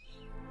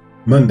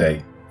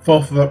Monday,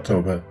 4th of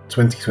October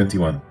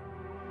 2021.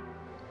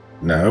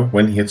 Now,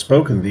 when he had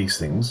spoken these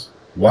things,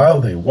 while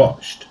they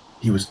watched,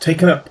 he was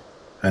taken up,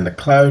 and a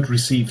cloud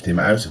received him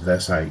out of their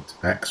sight.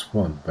 Acts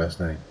 1, verse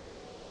 9.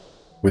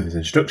 With his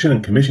instruction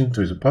and commission to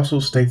his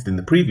apostles stated in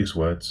the previous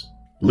words,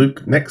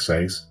 Luke next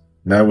says,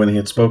 now when he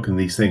had spoken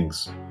these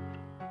things.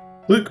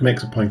 Luke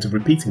makes a point of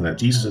repeating that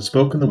Jesus had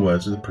spoken the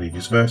words of the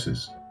previous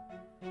verses.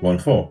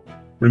 1:4.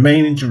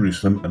 Remain in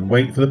Jerusalem and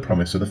wait for the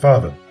promise of the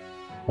Father.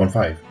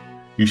 1:5.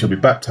 You shall be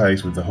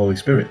baptized with the Holy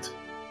Spirit.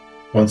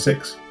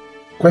 1:6.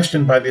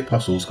 Questioned by the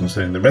apostles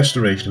concerning the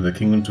restoration of the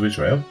kingdom to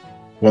Israel.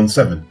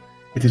 1:7.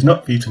 It is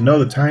not for you to know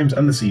the times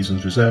and the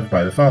seasons reserved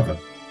by the Father.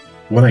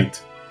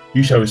 1:8.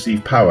 You shall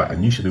receive power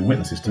and you shall be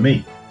witnesses to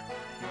me.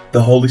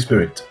 The Holy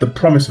Spirit, the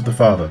promise of the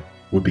Father,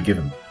 would be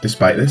given.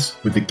 Despite this,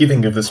 with the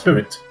giving of the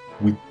Spirit,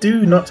 we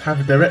do not have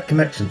a direct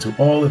connection to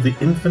all of the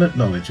infinite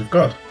knowledge of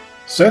God.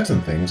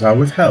 Certain things are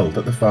withheld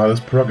at the Father's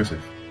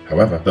prerogative.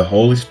 However, the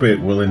Holy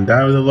Spirit will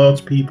endow the Lord's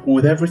people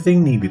with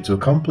everything needed to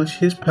accomplish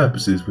His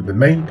purposes, with the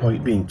main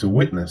point being to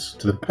witness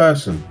to the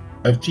person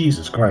of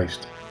Jesus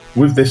Christ.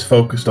 With this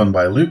focused on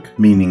by Luke,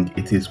 meaning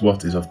it is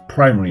what is of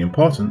primary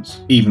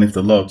importance, even if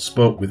the Lord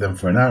spoke with them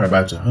for an hour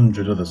about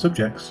 100 other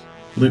subjects,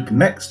 Luke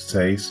next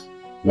says,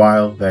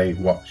 while they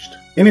watched.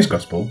 In his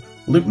Gospel,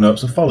 Luke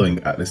notes the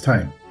following at this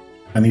time.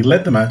 And he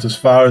led them out as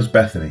far as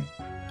Bethany,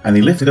 and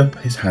he lifted up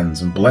his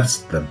hands and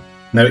blessed them.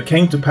 Now it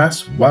came to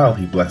pass, while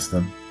he blessed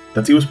them,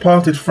 that he was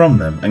parted from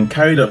them and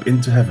carried up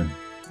into heaven.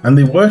 And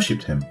they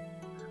worshipped him,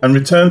 and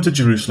returned to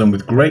Jerusalem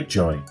with great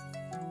joy,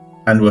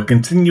 and were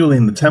continually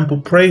in the temple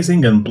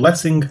praising and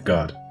blessing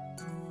God.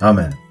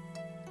 Amen.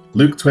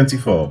 Luke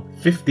 24,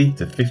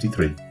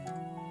 50-53.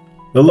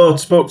 The Lord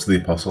spoke to the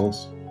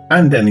apostles,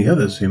 and any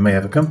others who may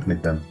have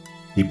accompanied them.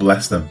 He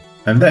blessed them,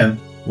 and then,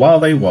 while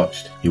they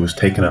watched, he was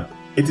taken up.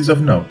 It is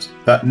of note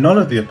that none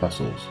of the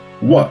apostles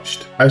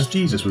watched as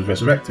Jesus was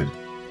resurrected.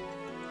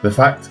 The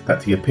fact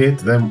that he appeared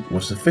to them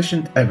was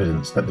sufficient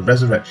evidence that the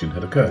resurrection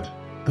had occurred.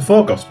 The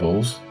four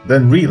Gospels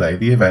then relay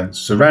the events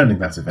surrounding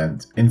that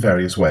event in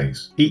various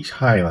ways, each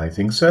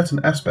highlighting certain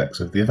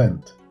aspects of the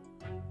event.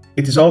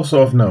 It is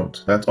also of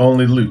note that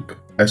only Luke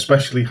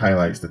especially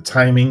highlights the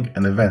timing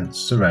and events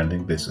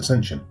surrounding this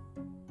ascension.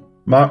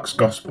 Mark's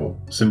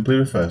Gospel simply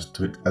refers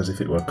to it as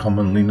if it were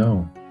commonly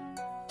known.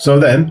 So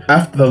then,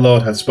 after the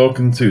Lord had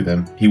spoken to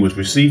them, he was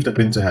received up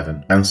into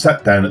heaven, and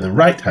sat down at the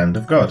right hand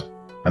of God.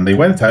 And they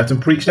went out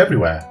and preached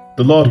everywhere,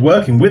 the Lord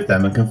working with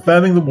them and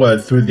confirming the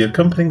word through the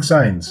accompanying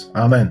signs.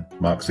 Amen.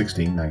 Mark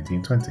 16,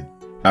 19, 20.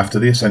 After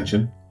the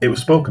ascension, it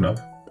was spoken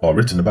of, or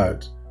written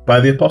about,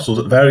 by the apostles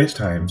at various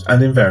times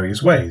and in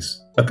various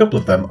ways. A couple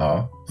of them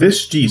are,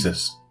 this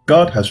Jesus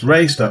God has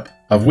raised up,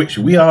 of which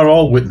we are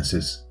all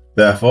witnesses.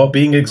 Therefore,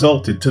 being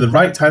exalted to the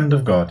right hand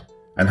of God,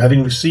 and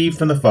having received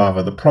from the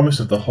Father the promise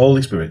of the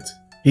Holy Spirit,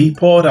 he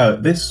poured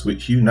out this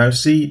which you now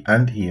see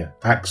and hear.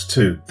 Acts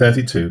 2,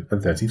 32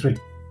 and 33.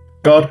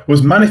 God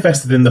was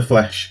manifested in the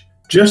flesh,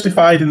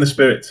 justified in the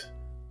Spirit,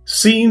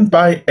 seen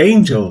by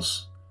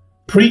angels,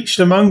 preached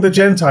among the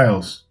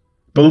Gentiles,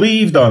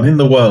 believed on in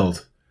the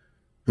world,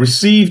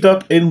 received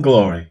up in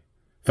glory.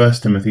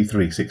 1 Timothy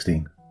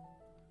 3:16.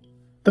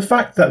 The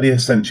fact that the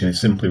ascension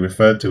is simply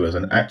referred to as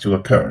an actual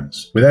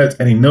occurrence, without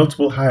any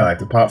notable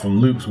highlight apart from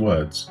Luke's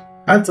words,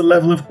 adds a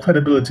level of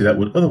credibility that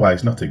would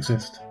otherwise not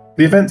exist.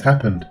 The event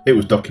happened, it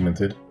was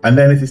documented, and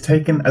then it is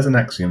taken as an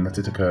axiom that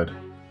it occurred.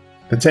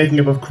 The taking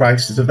up of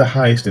Christ is of the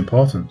highest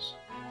importance.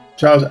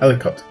 Charles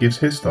Ellicott gives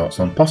his thoughts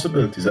on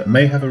possibilities that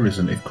may have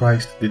arisen if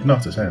Christ did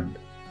not ascend.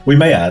 We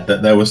may add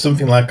that there was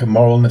something like a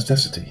moral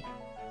necessity,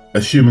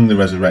 assuming the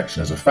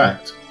resurrection as a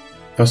fact,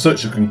 for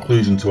such a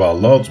conclusion to our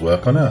Lord's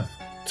work on earth.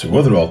 Two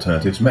other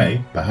alternatives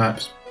may,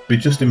 perhaps, be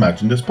just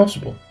imagined as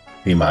possible.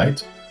 He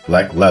might,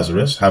 like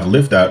Lazarus, have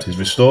lived out his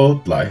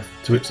restored life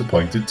to its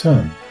appointed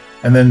term,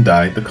 and then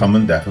died the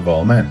common death of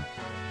all men.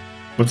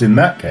 But in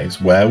that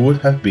case, where would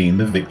have been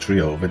the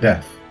victory over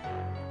death,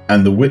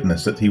 and the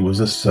witness that he was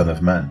the Son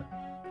of Man?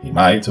 He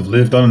might have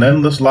lived on an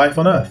endless life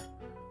on earth,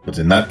 but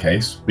in that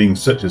case, being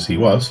such as he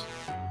was,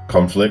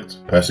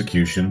 conflict,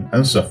 persecution,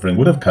 and suffering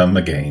would have come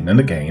again and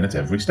again at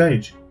every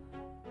stage.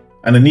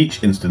 And in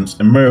each instance,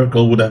 a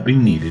miracle would have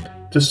been needed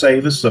to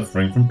save the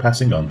suffering from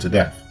passing on to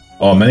death,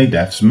 or many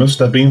deaths must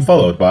have been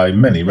followed by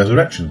many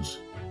resurrections.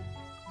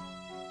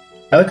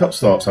 Ellicott's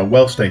thoughts are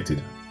well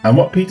stated, and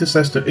what Peter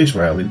says to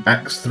Israel in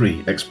Acts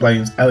 3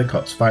 explains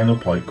Ellicott's final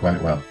point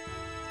quite well.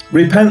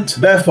 Repent,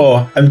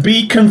 therefore, and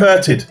be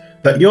converted,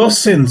 that your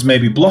sins may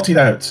be blotted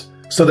out,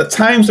 so that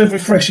times of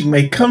refreshing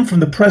may come from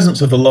the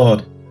presence of the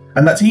Lord,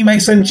 and that he may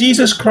send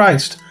Jesus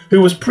Christ,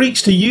 who was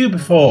preached to you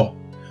before,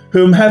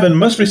 whom heaven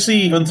must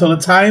receive until the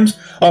times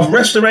of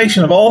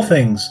restoration of all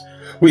things,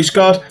 which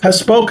God has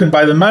spoken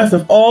by the mouth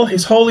of all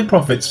his holy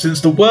prophets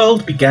since the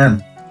world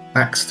began.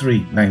 Acts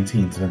 3,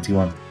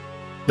 19-21.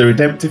 The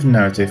redemptive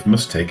narrative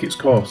must take its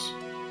course.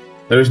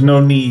 There is no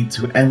need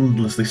to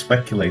endlessly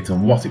speculate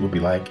on what it would be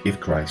like if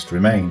Christ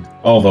remained,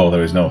 although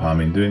there is no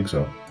harm in doing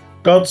so.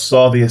 God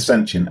saw the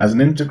ascension as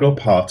an integral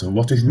part of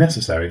what is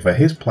necessary for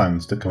his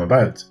plans to come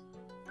about,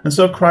 and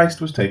so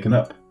Christ was taken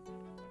up.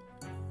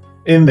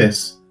 In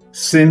this,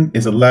 sin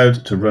is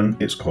allowed to run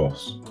its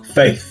course.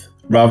 Faith,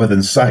 rather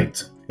than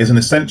sight, is an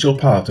essential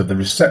part of the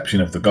reception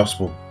of the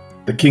gospel.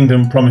 The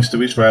kingdom promised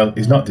to Israel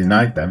is not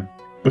denied them,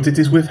 but it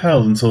is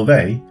withheld until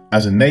they,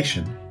 as a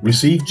nation,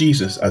 receive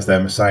Jesus as their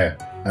Messiah,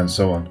 and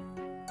so on.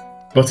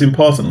 But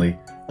importantly,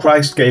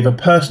 Christ gave a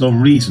personal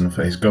reason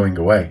for his going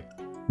away.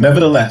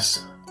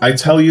 Nevertheless, I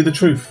tell you the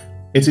truth,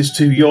 it is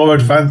to your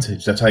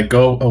advantage that I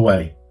go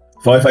away.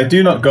 For if I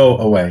do not go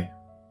away,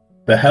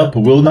 the Helper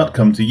will not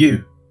come to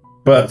you.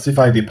 But if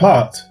I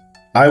depart,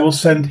 I will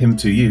send him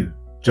to you.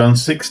 John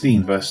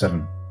 16 verse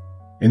 7.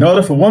 In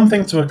order for one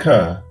thing to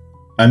occur,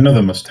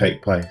 another must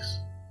take place.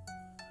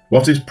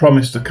 What is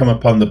promised to come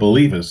upon the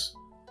believers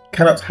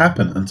cannot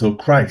happen until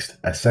Christ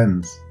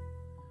ascends.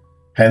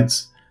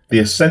 Hence, the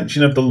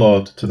ascension of the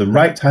Lord to the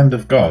right hand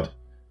of God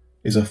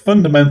is a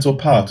fundamental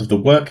part of the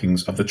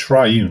workings of the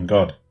triune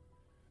God.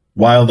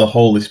 While the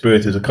Holy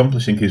Spirit is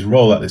accomplishing his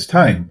role at this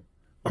time,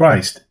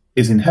 Christ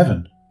is in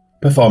heaven,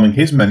 performing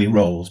his many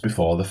roles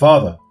before the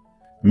Father: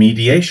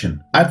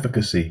 mediation,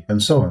 advocacy,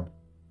 and so on.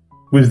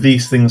 With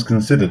these things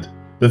considered,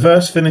 the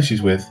verse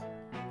finishes with,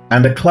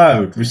 "And a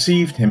cloud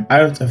received him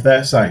out of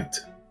their sight."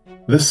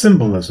 The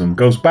symbolism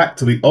goes back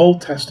to the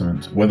Old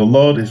Testament, where the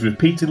Lord is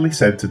repeatedly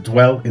said to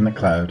dwell in a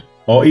cloud,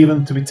 or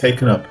even to be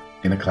taken up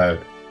in a cloud.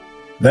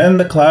 Then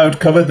the cloud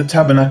covered the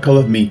tabernacle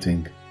of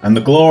meeting, and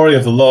the glory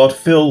of the Lord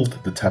filled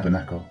the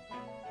tabernacle.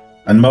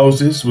 And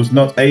Moses was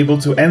not able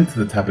to enter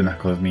the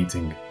tabernacle of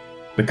meeting,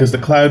 because the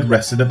cloud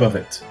rested above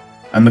it,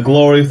 and the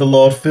glory of the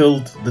Lord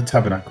filled the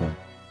tabernacle.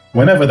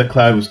 Whenever the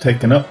cloud was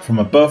taken up from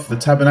above the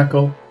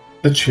tabernacle,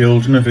 the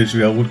children of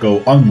Israel would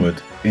go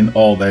onward in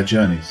all their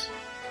journeys.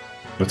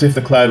 But if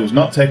the cloud was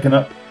not taken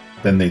up,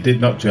 then they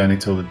did not journey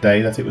till the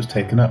day that it was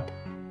taken up.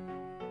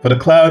 For the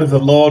cloud of the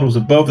Lord was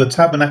above the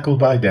tabernacle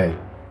by day,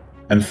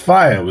 and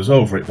fire was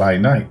over it by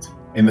night,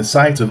 in the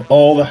sight of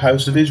all the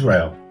house of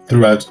Israel,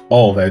 throughout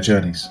all their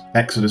journeys.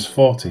 Exodus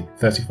 40,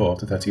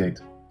 34-38.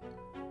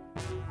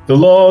 The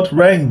Lord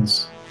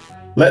reigns.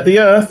 Let the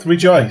earth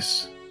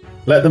rejoice.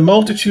 Let the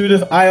multitude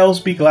of isles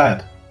be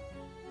glad.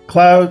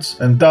 Clouds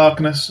and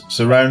darkness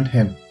surround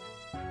him.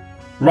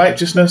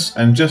 Righteousness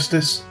and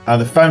justice are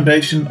the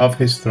foundation of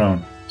his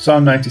throne.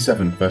 Psalm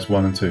 97, verse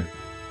 1 and 2.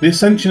 The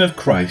ascension of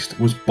Christ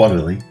was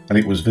bodily, and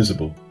it was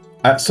visible.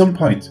 At some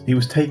point he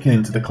was taken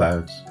into the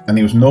clouds, and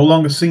he was no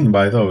longer seen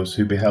by those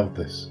who beheld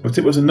this. But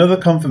it was another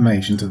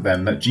confirmation to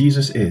them that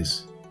Jesus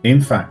is,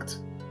 in fact,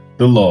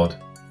 the Lord,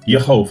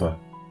 Jehovah,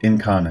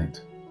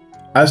 incarnate.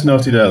 As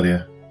noted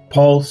earlier,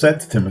 Paul said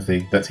to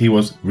Timothy that he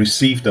was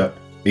received up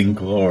in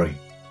glory.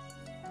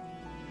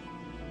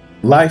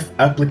 Life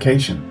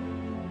application.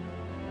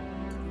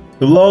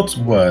 The Lord's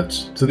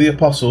words to the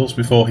apostles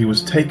before he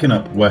was taken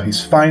up were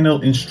his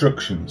final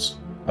instructions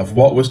of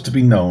what was to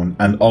be known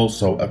and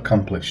also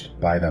accomplished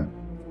by them.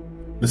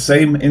 The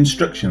same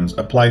instructions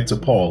applied to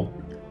Paul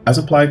as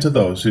applied to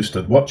those who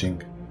stood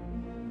watching.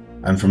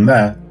 And from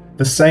there,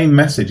 the same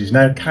message is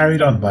now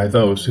carried on by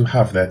those who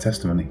have their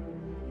testimony.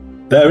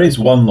 There is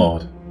one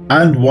Lord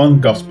and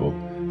one gospel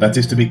that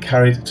is to be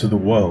carried to the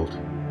world.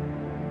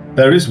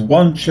 There is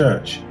one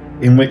church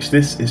in which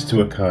this is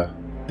to occur,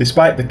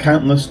 despite the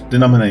countless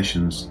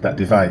denominations that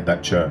divide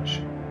that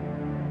church.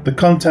 The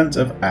content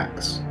of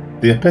Acts,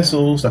 the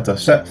epistles that are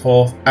set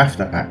forth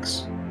after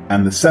Acts,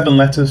 and the 7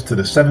 letters to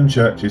the 7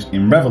 churches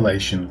in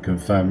Revelation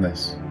confirm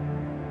this.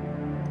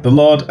 The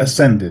Lord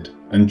ascended,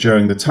 and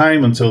during the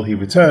time until he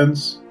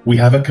returns, we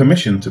have a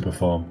commission to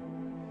perform.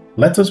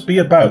 Let us be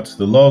about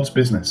the Lord's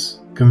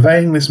business,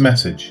 conveying this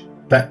message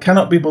that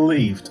cannot be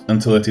believed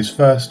until it is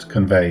first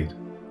conveyed.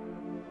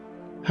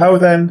 How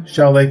then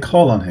shall they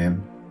call on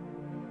him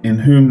in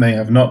whom they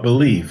have not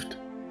believed?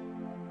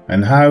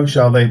 And how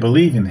shall they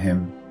believe in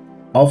him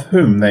of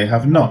whom they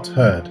have not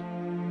heard?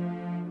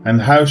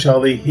 And how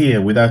shall they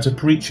hear without a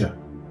preacher?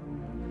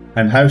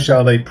 And how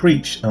shall they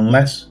preach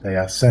unless they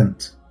are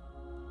sent?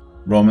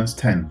 Romans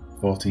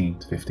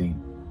 10:14-15.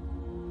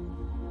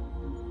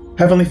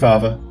 Heavenly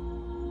Father,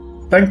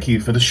 thank you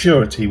for the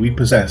surety we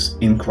possess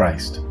in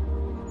Christ.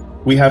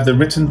 We have the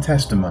written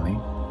testimony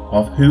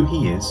of who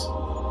he is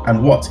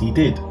and what he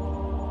did.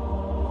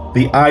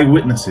 The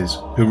eyewitnesses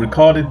who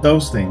recorded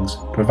those things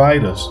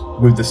provide us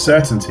with the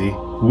certainty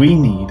we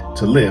need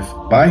to live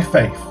by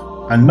faith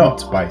and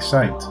not by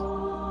sight.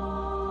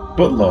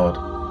 But Lord,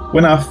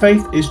 when our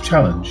faith is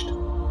challenged,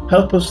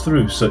 help us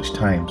through such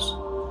times.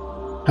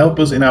 Help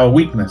us in our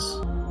weakness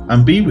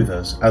and be with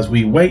us as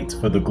we wait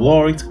for the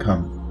glory to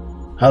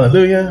come.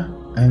 Hallelujah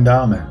and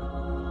Amen.